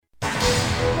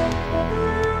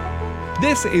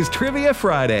This is Trivia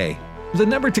Friday. The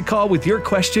number to call with your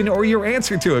question or your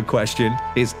answer to a question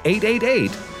is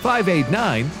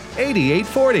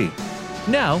 888-589-8840.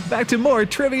 Now, back to more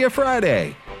Trivia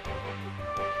Friday.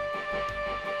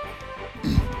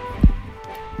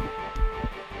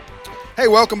 Hey,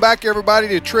 welcome back, everybody,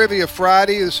 to Trivia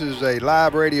Friday. This is a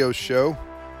live radio show.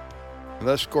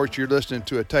 Unless, of course, you're listening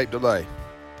to a tape delay,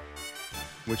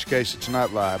 in which case it's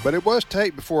not live. But it was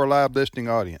taped before a live listening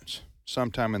audience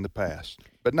sometime in the past.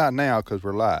 But not now because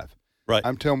we're live. Right.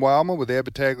 I'm Tim Wildman with Ed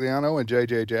Battagliano and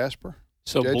J.J. Jasper.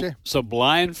 So, JJ? So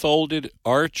blindfolded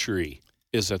archery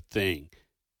is a thing.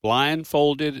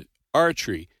 Blindfolded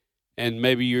archery. And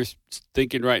maybe you're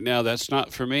thinking right now, that's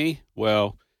not for me.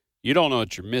 Well, you don't know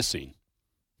what you're missing.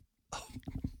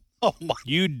 Oh my!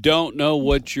 You don't know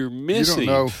what you're missing. You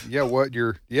don't know, what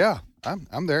you're. Yeah,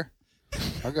 I'm there.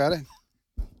 I got it.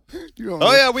 You don't know.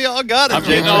 Oh yeah, we all got it. I'm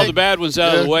getting all the bad ones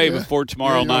out of the way before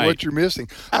tomorrow you know night. what you're missing.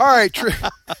 All right,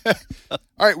 all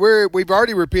right. We've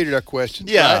already repeated our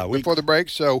questions. Yeah, right, before the break,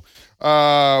 so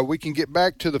we can get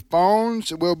back to the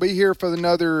phones. We'll be here for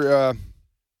another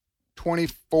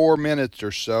 24 minutes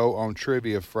or so on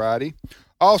Trivia Friday,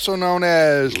 also known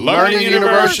as Learning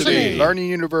University. Learning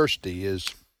University is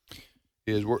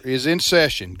in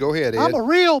session. Go ahead, Ed. I'm a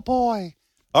real boy.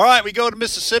 All right, we go to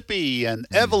Mississippi, and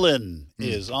Evelyn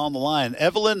is on the line.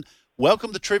 Evelyn,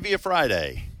 welcome to Trivia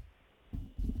Friday.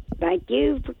 Thank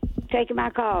you for taking my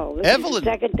call. This Evelyn. is the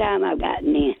second time I've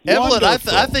gotten in. Evelyn, I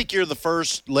think you're the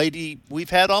first lady we've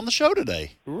had on the show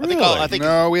today. Really? I think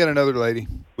No, we had another lady.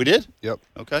 we did. Yep.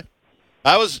 Okay.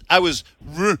 I was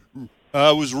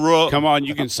wrong. Come on,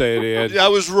 you can say it, Ed. I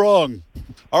was wrong.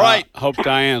 All right, Hope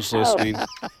Diane's listening.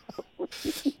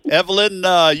 Evelyn,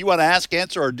 you want to ask,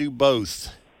 answer, or do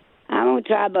both? I'm going to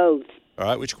try both. All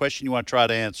right, which question you want to try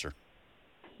to answer?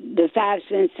 The five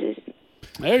senses.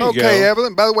 There you Okay, go.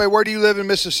 Evelyn. By the way, where do you live in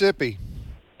Mississippi?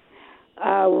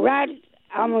 Right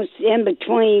almost in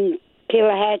between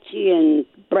Pillahatchee and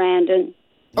Brandon.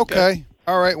 Okay.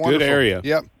 All right. Wonderful. area.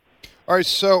 Yep. All right.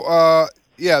 So,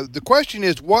 the question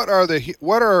is, what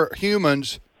are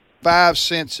humans' five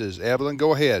senses? Evelyn,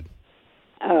 go ahead.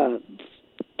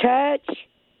 Touch,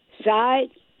 sight,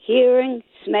 hearing,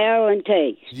 smell, and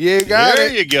taste. You got there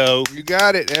it. you go. You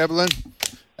got it, Evelyn.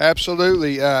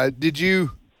 Absolutely. How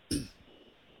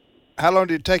long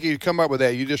did it take you to come up with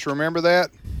that? You just remember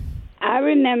that? I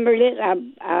remembered it.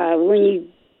 When you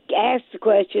asked the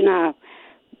question, I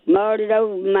mulled it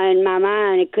over in my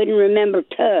mind. I couldn't remember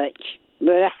touch,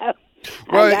 but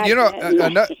Well, got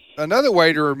that. another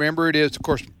way to remember it is, of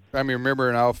course,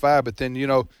 remembering all five, but then, the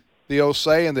old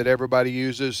saying that everybody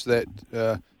uses that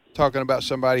talking about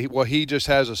somebody, well, he just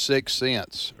has a sixth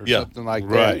sense or something like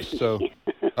right. that. So,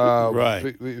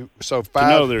 Right. So To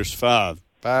know there's five.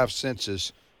 five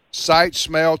senses: sight,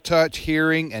 smell, touch,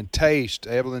 hearing, and taste.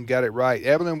 Evelyn got it right.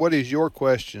 Evelyn, what is your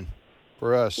question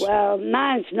for us? Well,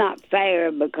 mine's not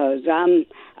fair because I'm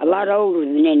a lot older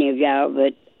than any of y'all,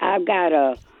 but I've got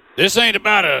a... This ain't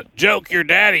about a joke your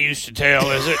daddy used to tell,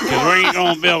 is it? Because we ain't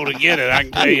going to be able to get it. I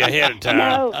can tell you ahead of time.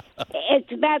 No, it's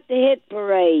about the hit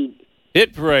parade.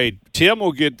 Hit parade. Tim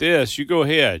will get this. You go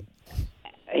ahead.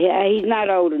 Yeah, he's not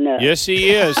old enough. Yes, he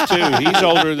is, too. He's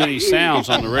older than he sounds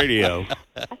on the radio.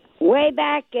 Way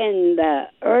back in the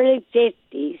early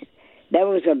 50s, there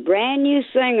was a brand new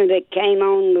singer that came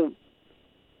on the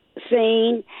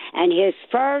scene, and his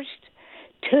first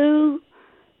two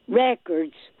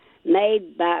records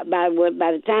made by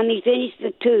the time he finished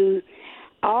the two,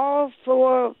 all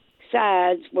four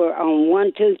sides were on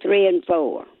 1, 2, 3, and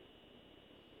 4.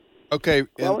 Okay.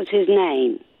 What was his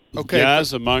name? Okay.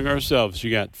 Guys, among ourselves,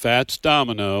 you got Fats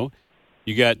Domino,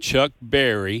 you got Chuck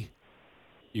Berry,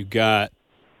 you got,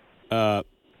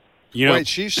 Wait,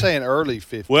 she's saying early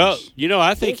 50s. Well,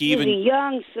 I think This even is a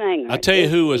young singer. I'll tell you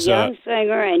who was a young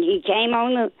singer, and he came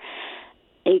on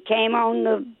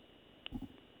the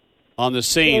on the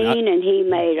scene. scene, and he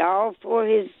made all four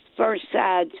his first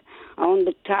sides on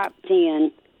the top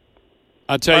 10.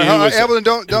 I'll tell you who was. Evelyn,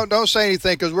 don't say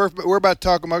anything because we're about to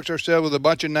talk amongst ourselves with a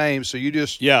bunch of names. So you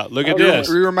just Look at you this.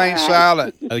 remain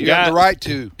silent. You guy- have the right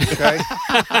to. Okay.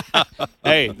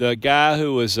 Hey, the guy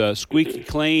who was squeaky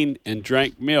clean and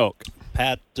drank milk,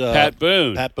 Pat Boone. Pat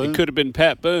Boone. It could have been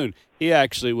Pat Boone. He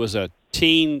actually was a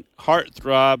teen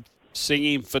heartthrob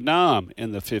singing phenom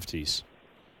in the 50s.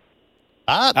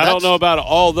 I don't know about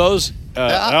all those.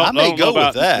 I may don't go know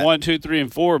about with that. 1, 2, 3,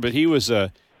 and 4, but he was real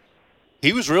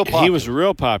popular. He was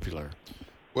real popular.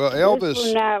 Well, This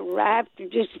Elvis. one, after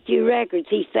just a few records,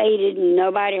 he faded, and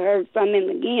nobody heard from him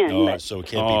again. Oh, But so it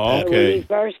can't Oh, be Pat. okay. when he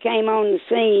first came on the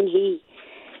scene,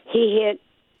 he hit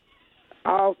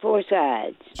all four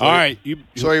sides. All right.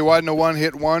 So he wasn't a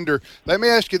one-hit wonder. Let me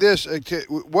ask you this.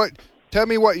 Tell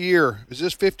me what year. Is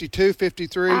this 52,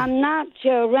 53? I'm not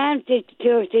sure. Around 52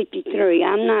 or 53.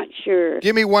 I'm not sure.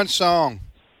 Give me one song.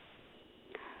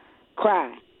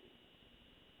 Cry.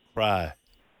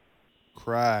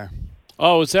 Cry.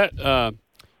 Oh, is that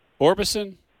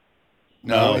Orbison?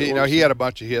 No, he had a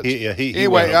bunch of hits. He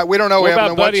Anyway, we don't know. What Evelyn,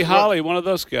 about Buddy Holly, one of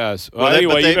those guys? Well,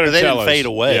 anyway, you better they tell didn't us. fade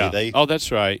away. Yeah. Oh,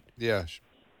 that's right. Yeah.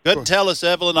 Go ahead and tell us,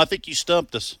 Evelyn. I think you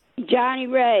stumped us. Johnny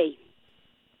Ray.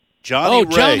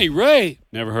 Johnny Ray.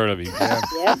 Never heard of him. Yeah.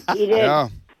 Yep, he did. Yeah.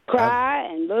 Cry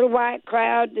and Little White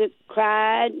Crowd that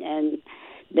cried, and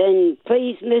then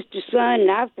Please Mr. Sun,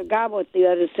 and I forgot what the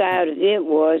other side of it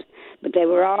was, but they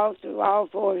were all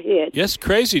four hits. Yeah, it's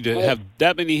crazy to have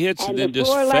that many hits and then the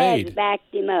just four fade. lads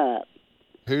backed him up.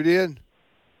 Who did?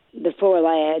 The four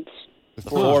lads. The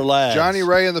Four Lads. Johnny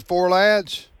Ray and the Four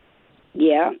Lads.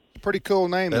 Yeah. Pretty cool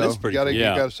name, That though. is pretty You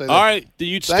cool. gotta say that. All right,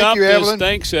 you Thank stopped you, us. Evelyn.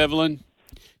 Thanks, Evelyn.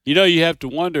 You know, you have to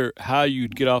wonder how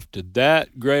you'd get off to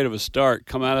that great of a start,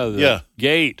 come out of the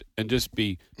gate and just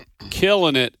be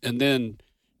killing it, and then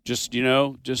just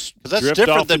Because that's drift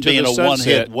different off than into being the a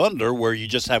sunset. one-hit wonder where you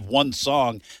just have one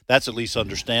song. That's at least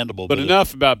understandable. But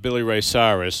enough about Billy Ray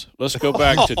Cyrus. Let's go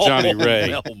back to Johnny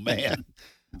Ray. Oh, man.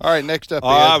 All right, next up, All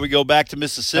right, Ed. we go back to Oh,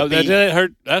 Mississippi.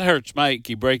 that hurts my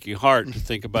achy breaky heart to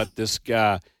think about this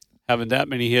guy having that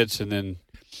many hits and then.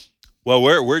 Well,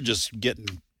 we're just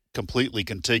getting completely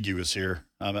contiguous here.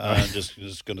 I'm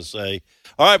just going to say.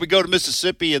 All right, we go to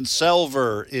Mississippi, and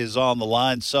Selver is on the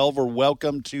line. Selver,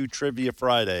 welcome to Trivia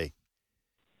Friday.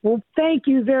 Well, thank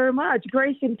you very much.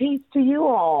 Grace and peace to you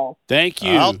all. Thank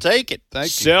you. I'll take it. Thank you.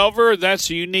 Silver, that's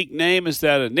a unique name. Is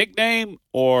that a nickname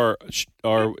or is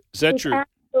that your?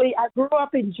 Actually, I grew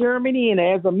up in Germany and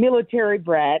as a military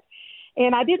brat,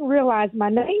 and I didn't realize my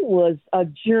name was a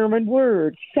German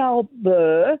word.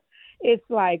 Selber. It's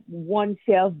like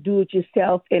oneself, do it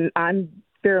yourself, and I'm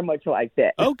very much like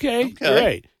that. Okay,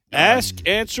 great. Ask,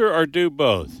 answer, or do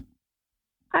both.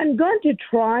 I'm going to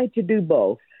try to do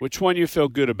both. Which one you feel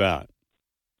good about?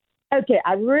 Okay,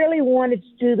 I really wanted to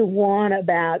do the one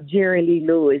about Jerry Lee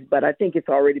Lewis, but I think it's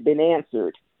already been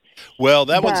answered. Well,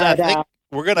 that one's. I But, think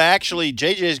we're going to actually.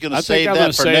 JJ is going I to save think I'm that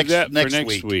going to for save next that for next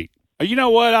week. week. You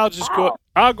know what?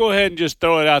 I'll go ahead and just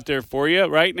throw it out there for you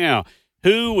right now.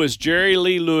 Who was Jerry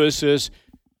Lee Lewis's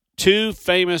two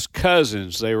famous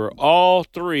cousins? They were all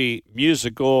three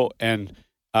musical and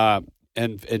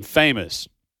famous.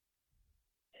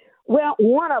 Well,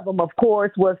 one of them, of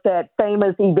course, was that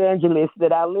famous evangelist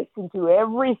that I listened to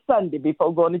every Sunday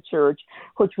before going to church,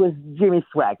 which was Jimmy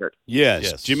Swaggart.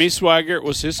 Yes. Jimmy Swaggart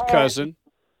was his cousin.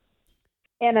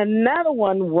 And another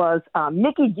one was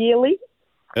Mickey Gilley.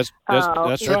 That's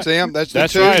right. That's them. That's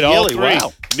That's the two. right. All Gilley, three.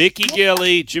 wow. Mickey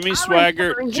Gilley, Jimmy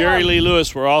Swaggart, remember Jerry him. Lee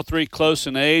Lewis were all three close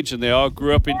in age, and they all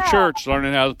grew up in church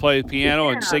learning how to play the piano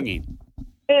and singing.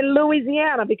 In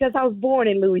Louisiana, because I was born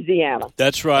in Louisiana.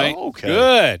 That's right. Oh, okay.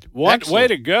 Good. Way Excellent.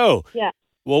 to go. Yeah.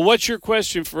 Well, what's your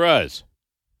question for us?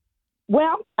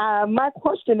 Well, my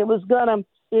question, it was gonna,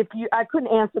 I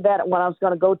couldn't answer that when I was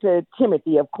gonna go to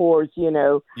Timothy, of course,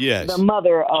 Yes. the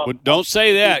mother of. Well, don't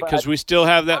say that but because we still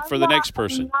have that for the next I'm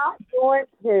person. not going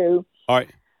to. All right.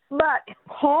 But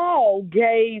Paul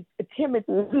gave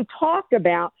Timothy, he talked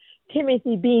about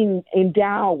Timothy being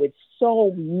endowed with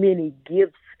so many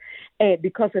gifts and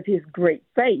because of his great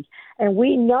faith. And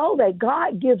we know that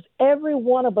God gives every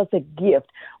one of us a gift.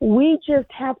 We just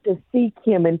have to seek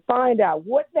him and find out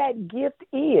what that gift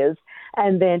is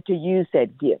and then to use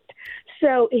that gift.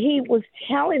 So he was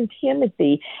telling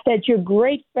Timothy that your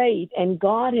great faith and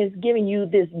God has given you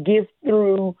this gift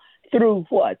through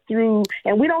what?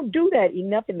 And we don't do that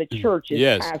enough in the church as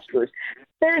Yes. pastors.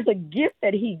 There's a gift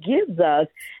that he gives us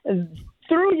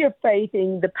through your faith,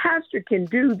 and the pastor can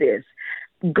do this.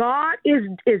 God is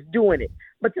doing it,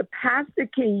 but the pastor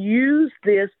can use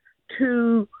this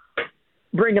to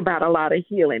bring about a lot of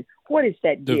healing. What is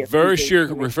that The gift? verse you're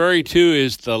referring to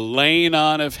is the laying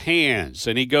on of hands.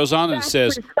 And he goes on and That's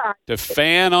says precisely. to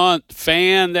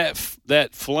fan that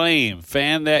flame,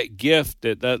 fan that gift,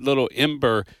 that little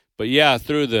ember. But yeah,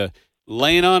 through the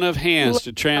laying on of hands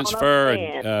to transfer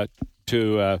and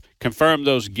to confirm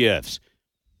those gifts.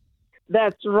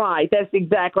 That's right. That's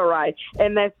exactly right.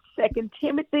 And that's 2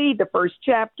 Timothy, the 1st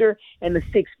chapter, and the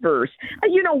 6th verse.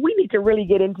 We need to really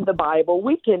get into the Bible.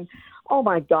 We can, oh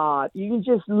my God, you can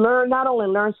just not only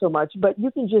learn so much, but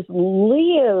you can just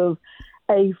live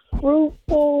a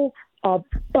fruitful,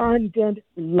 abundant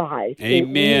life.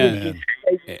 Amen.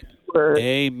 word.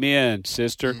 Amen,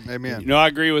 sister. Amen. You know, I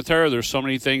agree with her. There's so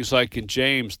many things like in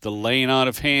James, the laying on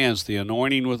of hands, the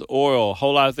anointing with oil, a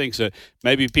whole lot of things that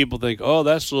maybe people think, oh,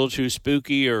 that's a little too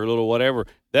spooky or a little whatever.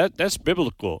 That's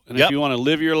biblical. And Yep. if you want to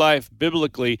live your life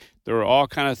biblically, there are all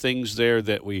kind of things there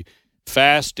that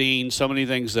fasting, so many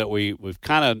things that we've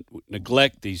kind of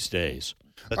neglect these days.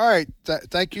 All right.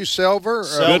 Thank you, Silver.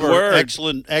 Silver, Good word.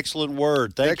 Excellent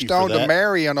word. Thank Next you for on that. to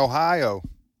Mary in Ohio,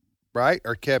 right?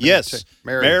 Or Kevin? Yes,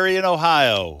 Mary. Mary in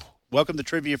Ohio. Welcome to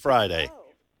Trivia Friday.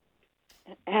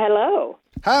 Hello.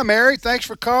 Hi, Mary. Thanks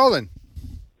for calling.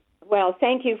 Well,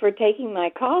 thank you for taking my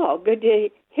call. Good to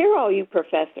hear all you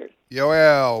professors.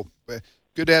 Well,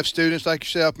 good to have students like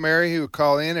yourself, Mary, who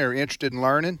call in and are interested in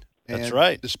learning. That's and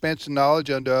right. dispensing knowledge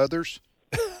unto others.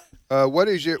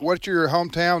 What's your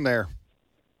hometown there?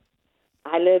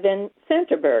 I live in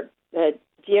Centerburg, the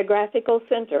geographical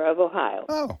center of Ohio.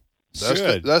 Oh,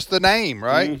 Good. that's the name,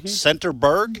 right? Mhm.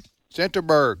 Centerburg.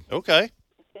 Centerburg. Okay.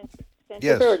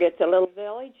 Centerburg, It's a little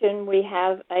village, and we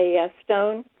have a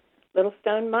little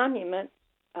stone monument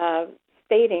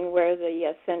stating where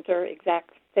the exact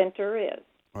center is.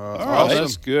 Oh, Awesome.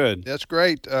 that's good. That's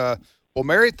great. Well,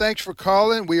 Mary, thanks for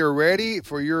calling. We are ready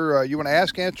for your. You want to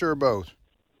ask, answer, or both?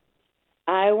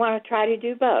 I want to try to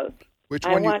do both. Which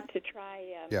I one? want to try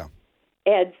Yeah.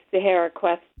 Ed's Sahara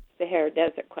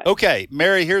Desert question. Okay,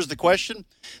 Mary, here's the question.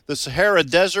 The Sahara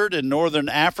Desert in northern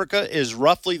Africa is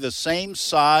roughly the same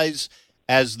size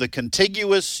as the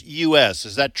contiguous U.S.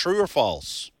 Is that true or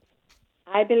false?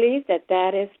 I believe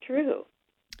that is true.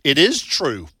 It is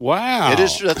true. Wow. It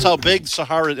is true. That's how big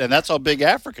Sahara, and that's how big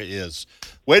Africa is.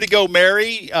 Way to go,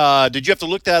 Mary. Did you have to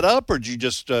look that up, or did you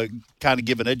just kind of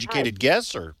give an educated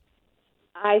guess? Or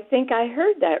I think I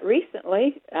heard that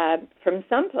recently from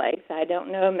someplace. I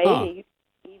don't know, maybe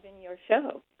even your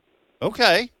show.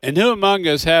 Okay. And who among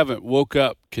us haven't woke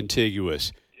up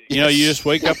contiguous? You know, you just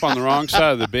wake up on the wrong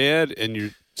side of the bed, and your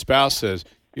spouse says,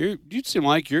 you seem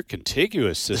like you're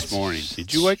contiguous this morning.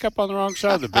 Did you wake up on the wrong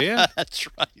side of the bed? That's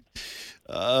right.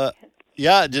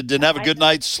 Yeah, didn't have a good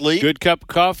night's sleep. Good cup of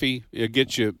coffee. It'll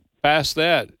get you past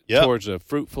that Yep. towards a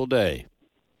fruitful day.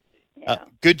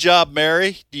 Good job,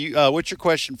 Mary. What's your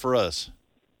question for us?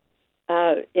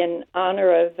 In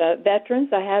honor of veterans,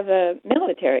 I have a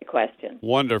military question.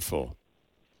 Wonderful.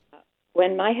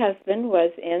 When my husband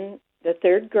was in the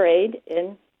third grade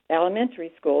in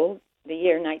elementary school, the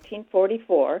year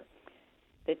 1944,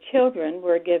 the children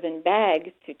were given bags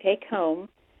to take home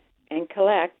and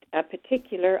collect a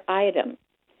particular item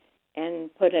and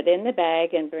put it in the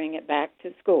bag and bring it back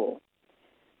to school.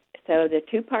 So the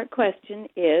two-part question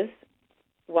is,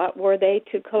 what were they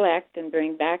to collect and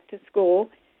bring back to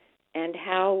school, and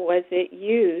how was it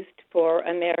used for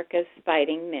America's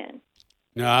fighting men?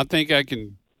 Now, I think I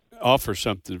can offer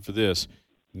something for this.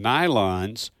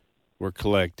 Nylons were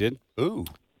collected. Ooh.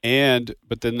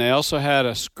 But then they also had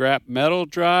a scrap metal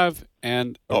drive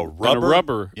and a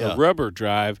rubber? Yeah. rubber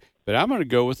drive. But I'm going to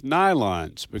go with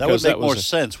nylons because That would make more was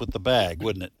sense with the bag,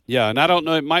 wouldn't it? yeah. And I don't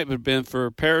know, it might have been for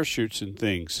parachutes and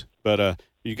things. But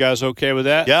you guys okay with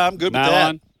that? Yeah, I'm good with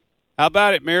Nylon? that. How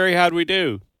about it, Mary? How'd we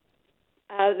do?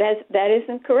 That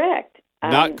isn't correct.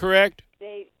 Not correct.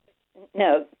 They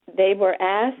were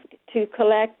asked to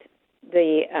collect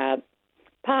the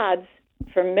pods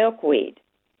from milkweed.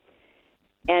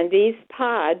 And these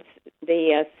pods,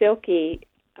 the silky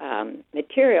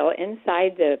material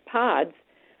inside the pods,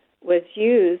 was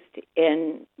used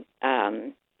in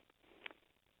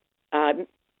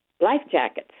life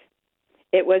jackets.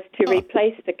 It was to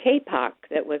replace the kapok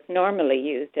that was normally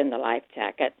used in the life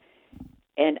jacket.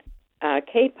 And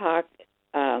kapok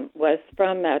was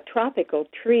from a tropical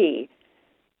tree.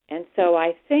 And so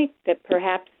I think that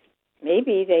perhaps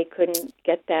maybe they couldn't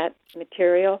get that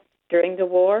material during the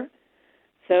war.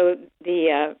 So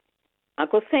the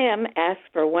Uncle Sam asked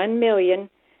for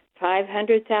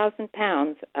 1,500,000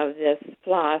 pounds of this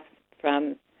floss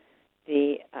from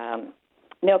the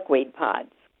milkweed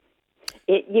pods.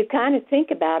 You kind of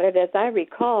think about it, as I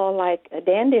recall, like a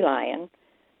dandelion,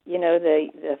 you know,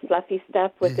 the fluffy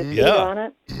stuff with the seed on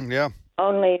it. Yeah.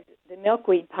 Only the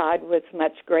milkweed pod was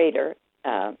much greater,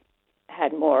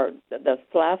 had more the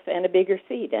fluff and a bigger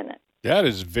seed in it. That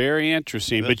is very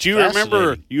interesting. That's but you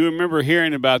remember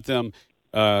hearing about them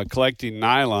collecting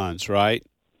nylons, right?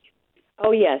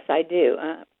 Oh, yes, I do.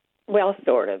 Well,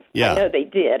 sort of. Yeah. I know they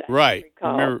did. Right. I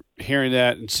recall. Remember hearing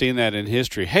that and seeing that in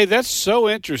history. Hey, that's so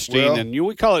interesting. Well, And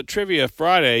we call it Trivia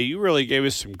Friday. You really gave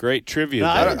us some great trivia. No,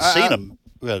 I there. haven't seen them.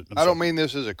 Go ahead. I'm I don't sorry. mean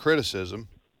this as a criticism,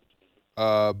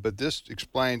 but this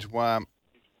explains why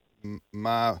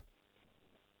my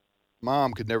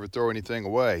mom could never throw anything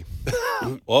away.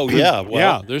 Oh yeah, well,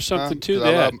 yeah, there's something to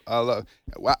that.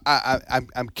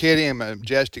 I'm kidding. I'm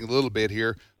jesting a little bit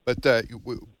here, but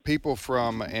people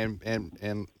from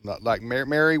and like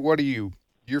Mary, what are you?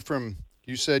 You're from?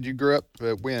 You said you grew up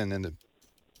when in the?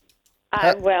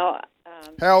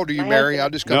 How old are you, Mary? I'll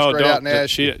just go straight out and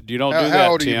ask you. You don't do that,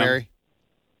 How old are Tim. you, Mary?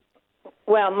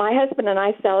 Well, my husband and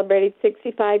I celebrated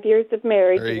 65 years of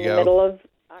marriage in the middle of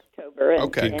October.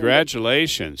 Okay.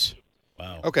 Congratulations.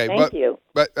 Wow. Okay, Thank you.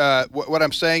 But what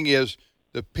I'm saying is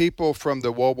the people from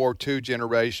the World War II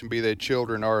generation, be they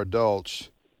children or adults,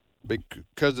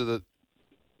 because of the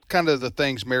kind of the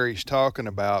things Mary's talking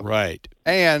about, Right.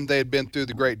 and they had been through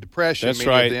the Great Depression. That's many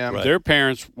right. Of them, Their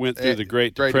parents went through the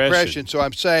Great Depression. So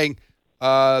I'm saying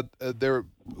a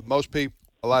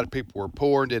lot of people were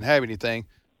poor and didn't have anything,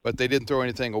 but they didn't throw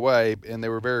anything away, and they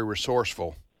were very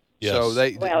resourceful. Yes. So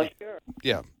Sure.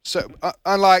 yeah. So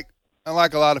unlike a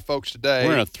lot of folks today,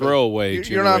 We're in a throwaway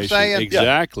generation. You know what I'm saying?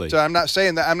 Exactly. So I'm not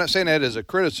saying that as a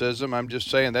criticism. I'm just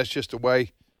saying that's just the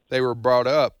way they were brought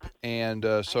up, and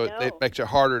so it makes it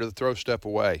harder to throw stuff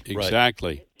away.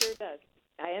 Exactly. It sure does.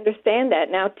 I understand that.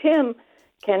 Now, Tim,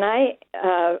 can I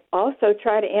also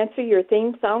try to answer your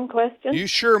theme song question? You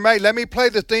sure may. Let me play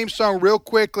the theme song real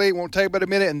quickly. It won't take but a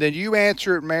minute, and then you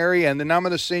answer it, Mary, and then I'm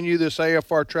going to send you this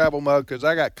AFR travel mug because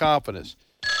I got confidence.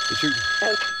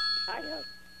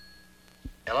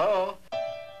 Hello?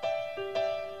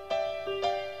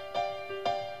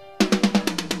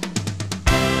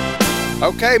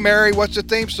 Okay, Mary, what's the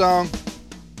theme song?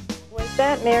 Was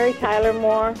that Mary Tyler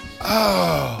Moore?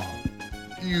 Oh,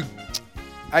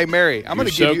 Hey, Mary, I'm going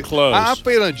to give so you. close. I'm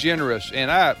feeling generous, and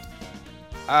I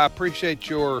appreciate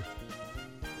your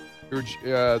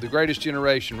the greatest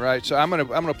generation, right? So I'm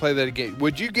gonna play that again.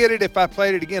 Would you get it if I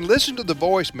played it again? Listen to the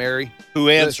voice, Mary. Who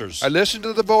answers? I listened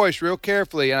to the voice real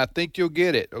carefully, and I think you'll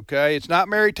get it. Okay, it's not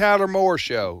Mary Tyler Moore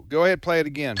show. Go ahead, play it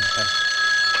again.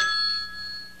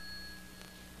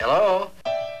 Hello?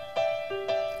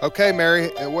 Okay, Mary.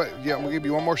 What? Yeah, I'm gonna give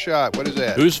you one more shot. What is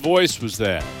that? Whose voice was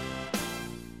that?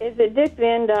 Is it Dick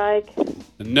Van Dyke?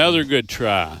 Another good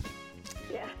try.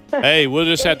 Hey, we'll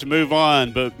just have to move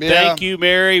on. But Yeah. thank you,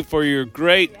 Mary, for your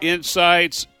great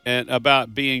insights and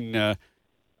about being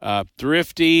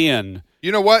thrifty and.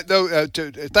 You know what, though?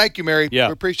 Thank you, Mary. Yeah.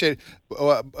 We appreciate it.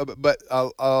 But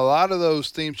a lot of those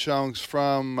theme songs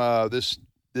from this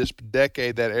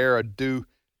decade, that era, do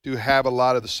have a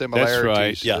lot of the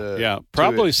similarities. That's right. Yeah. to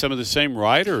Probably it. some of the same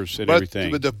writers and But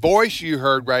everything. the voice you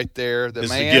heard right there, the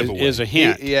Is the man giveaway. is a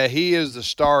hint. he is the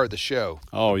star of the show.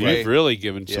 Oh, Okay? you've really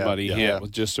given somebody a hint yeah.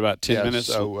 with just about 10 Yeah, minutes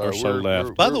so, or so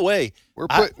left. By the way,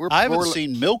 I haven't we're-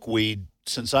 seen milkweed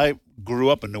since I grew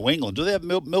up in New England. Do they have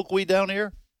milkweed down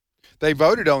here? They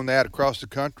voted on that across the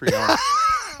country on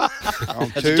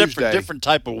It's Tuesday. a different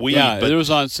type of weed. Yeah, but it was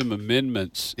on some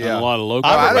amendments in Yeah. a lot of local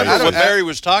I remember races. what Mary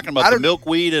was talking I about, the don't-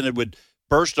 milkweed, and it would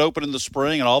burst open in the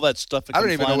spring and all that stuff. I don't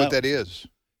even know what that is.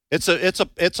 It's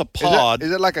a pod.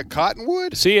 Is it like a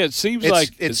cottonwood? See, it seems like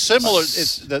it's similar.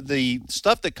 It's the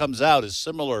stuff that comes out is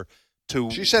similar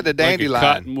to. She said the like a dandelion.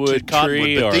 cottonwood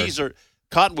tree. but or, these are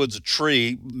cottonwood's a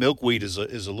tree. Milkweed is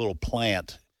a little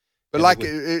plant. But And like,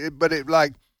 it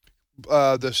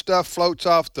the stuff floats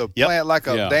off the Yep. plant like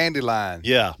a Yeah. dandelion.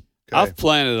 Yeah, Okay. I've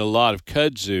planted a lot of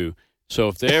kudzu, so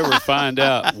if they ever find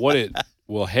out what it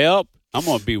will help, I'm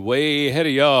going to be way ahead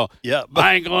of y'all. yeah.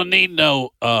 I ain't going to need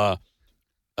no,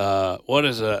 what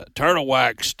is a turtle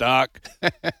wax stock?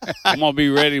 I'm going to be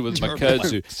ready with my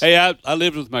kudzu. Hey, I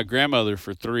lived with my grandmother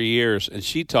for 3 years, and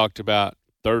she talked about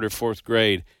 3rd or 4th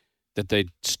grade that they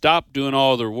stopped doing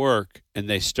all their work and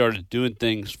they started doing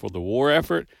things for the war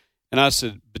effort. And I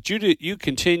said, but you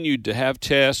continued to have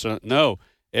tests? No.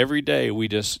 Every day we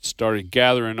just started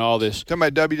gathering all this. Talking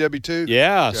about WW2?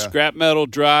 Yeah, scrap metal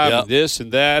drive, Yeah. and this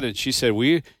and that. And she said,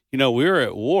 we were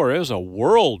at war. It was a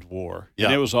world war. And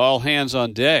Yeah. it was all hands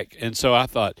on deck. And so I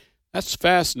thought, that's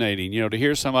fascinating, to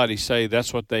hear somebody say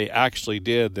that's what they actually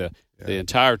did the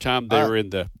entire time they were in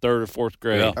the 3rd or 4th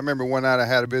grade. Yeah. I remember one night I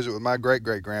had a visit with my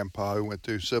great-great-grandpa who went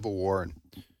through Civil War, and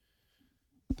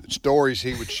the stories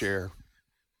he would share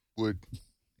would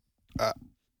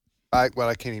I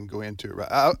can't even go into it.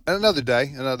 Right, another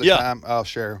day, another Yeah. time, I'll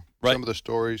share Right. some of the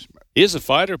stories He's a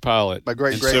fighter pilot My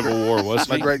in Civil War, wasn't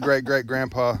my he?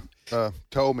 great-great-great-grandpa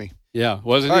told me. Yeah,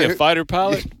 wasn't All he right, a fighter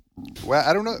pilot? Well,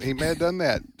 I don't know. He may have done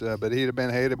that, but he'd have been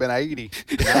 80, 90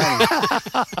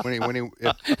 when he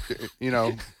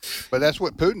But that's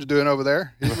what Putin's doing over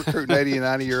there. He's recruiting 80 and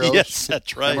 90-year-olds. Yes,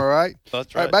 that's right. Am I right?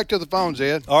 That's All right. right, back to the phones,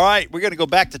 Ed. All right, we're going to go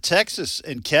back to Texas,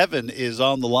 and Kevin is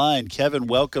on the line. Kevin,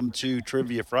 welcome to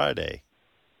Trivia Friday.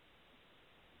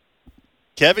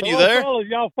 Kevin, you there? Fellas,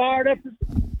 y'all fired up?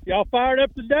 Y'all fired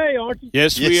up today, aren't you?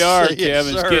 Yes, we Yes, are, yes,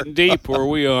 Kevin. It's sir. getting deep where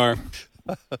we are.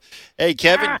 Hey,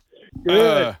 Kevin,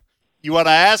 Good. you want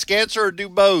to ask, answer, or do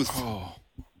both?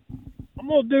 I'm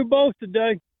going to do both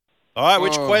today. All right,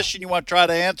 which Oh. question you want to try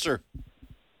to answer?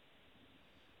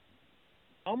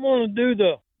 I'm going to do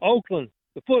the Oakland,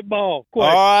 the football All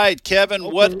question. right, Kevin,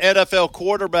 what Oakland. NFL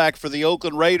quarterback for the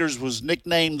Oakland Raiders was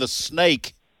nicknamed the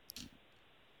Snake?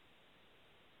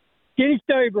 Kenny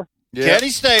Stabler. Yeah. Kenny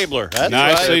Stabler. That's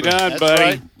Nicely right. done, That's buddy.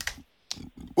 right.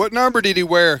 What number did he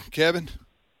wear, Kevin?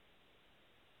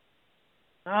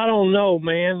 I don't know,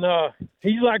 man.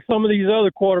 He's like some of these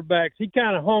other quarterbacks. He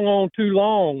kind of hung on too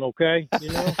long, okay?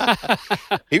 You know?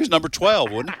 He was number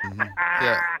 12, wasn't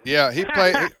he? Yeah. He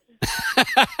played.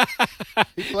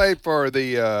 He played for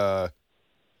the.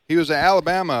 He was an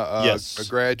Alabama Yes. a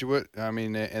graduate. I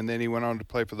mean, and then he went on to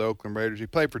play for the Oakland Raiders. He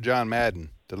played for John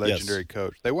Madden, the legendary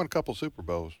coach. They won a couple Super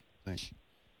Bowls, I think. Some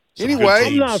good Anyway, I'm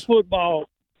teams. not a football.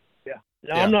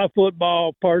 No, I'm not a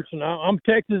football person. I'm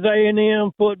Texas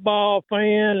A&M football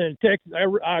fan, and Texas.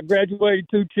 I graduated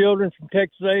 2 children from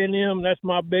Texas A&M. That's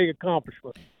my big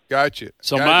accomplishment. Gotcha.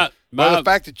 So Gotcha. my Well, the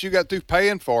fact that you got through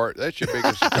paying for it, that's your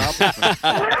biggest accomplishment.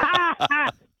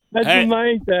 That's Hey. the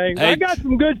main thing. Hey. I got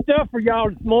some good stuff for y'all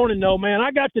this morning, though, man.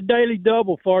 I got the daily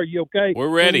double for you. Okay, We're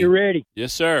ready. When you're ready.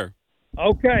 Yes, sir.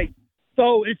 Okay,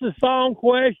 so it's a song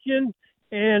question,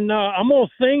 and I'm going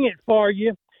to sing it for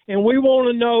you, and we want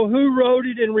to know who wrote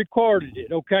it and recorded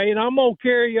it, okay? And I'm going to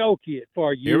karaoke it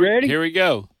for you. You ready? Here we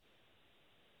go.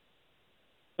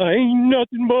 Ain't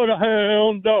nothing but a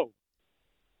hound dog.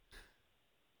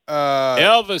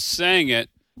 Elvis sang it.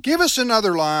 Give us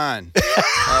another line.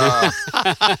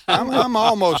 I'm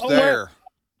almost there.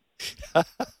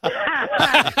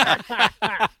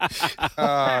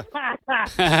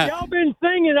 Y'all been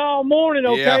singing all morning,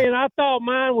 okay? Yeah. And I thought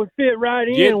mine would fit right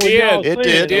in. It with did. y'all It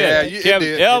singing. did. Yeah, Kevin,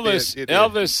 it did. It Elvis, did. It did.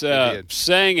 Elvis It did.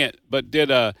 sang it, but did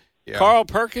Yeah. Carl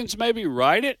Perkins maybe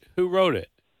write it? Who wrote it?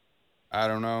 I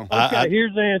don't know. Okay,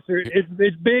 here's the answer.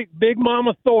 It's Big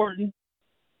Mama Thornton.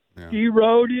 Yeah. She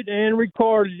wrote it and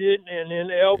recorded it, and then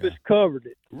Elvis covered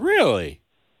it. Really?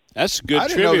 That's good I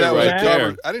didn't know trivia that was right a there.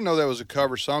 cover. I didn't know that was a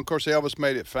cover song. Of course, Elvis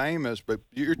made it famous, but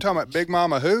you're talking about Big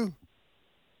Mama who?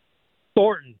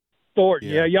 Thornton. Yeah.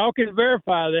 Yeah, y'all can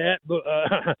verify that, but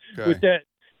Okay. with that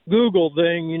Google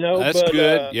thing, you know. That's but,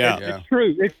 good, yeah. It's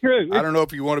true. It's true. I don't know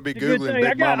if you want to be It's a good Googling thing.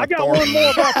 Big I Mama got Thornton one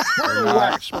more about the or turtle not,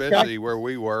 wax, okay? especially where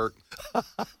we work.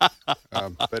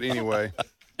 But anyway,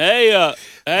 Hey,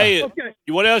 Okay.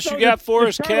 what else So you got the- for the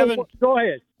us, turtle- Kevin? Go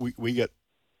ahead, We got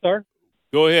sir.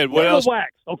 Go ahead. What turtle else?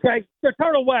 wax, okay? The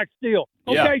turtle wax still.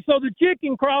 Okay, Yeah. so why did the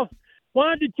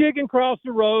chicken cross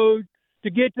the road to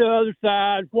get to the other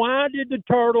side? Why did the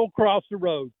turtle cross the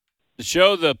road? To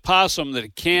show the possum that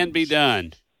it can be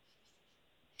done.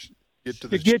 get to To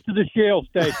the. get to the Shell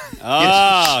station.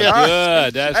 Ah, Yeah.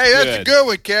 good. That's Hey, good. that's a good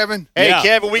one, Kevin. Hey, Yeah.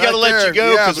 Kevin, we got to Right let you there.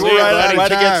 go Yeah, because we're we're right right out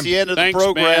of against time. the end of Thanks, the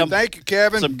program. man. Thank you,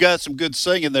 Kevin. Got some good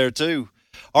singing there too.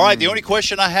 All right, the only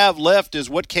question I have left is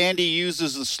what candy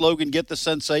uses the slogan "Get the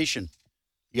sensation."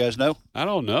 You guys know? I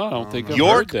don't know. I don't think I've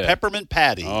York heard that. peppermint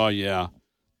patty. Oh yeah,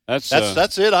 that's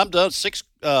That's it. I'm done.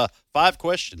 5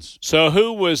 questions. So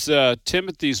who was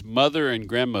Timothy's mother and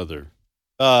grandmother?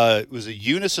 Was it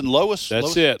Eunice and Lois?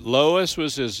 That's Lois? it. Lois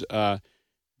was his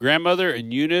grandmother,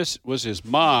 and Eunice was his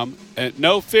mom. And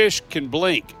no fish can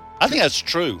blink. I think that's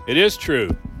true. It is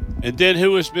true. And then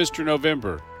who was Mr.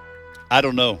 November? I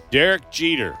don't know. Derek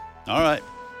Jeter. All right.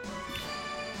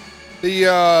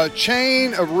 The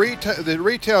chain of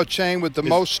retail chain with the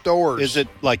most stores. Is it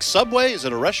like Subway? Is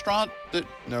it a restaurant?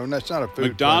 No, that's not a food.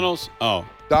 McDonald's. Oh, thing.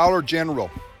 Dollar General.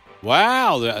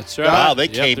 wow. That's right. Wow, they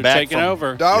Yep, came they're back taking from-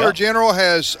 over. Dollar Yeah. General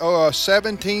has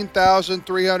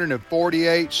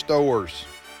 17,348 stores.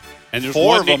 And there's 4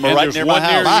 one of them near- are right and near there's my one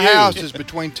near house. My you. house is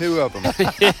between 2 of them.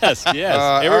 Yes, yes.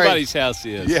 all right. Everybody's house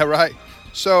is. Yeah, right.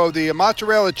 So the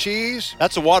mozzarella cheese.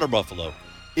 That's a water buffalo.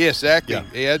 Yes, exactly.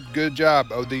 Yeah. Ed, good job.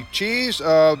 Oh, the cheese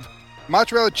of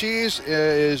mozzarella cheese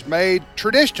is made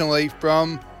traditionally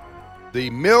from the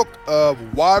milk of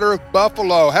water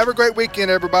buffalo. Have a great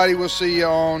weekend, everybody. We'll see you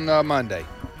on Monday.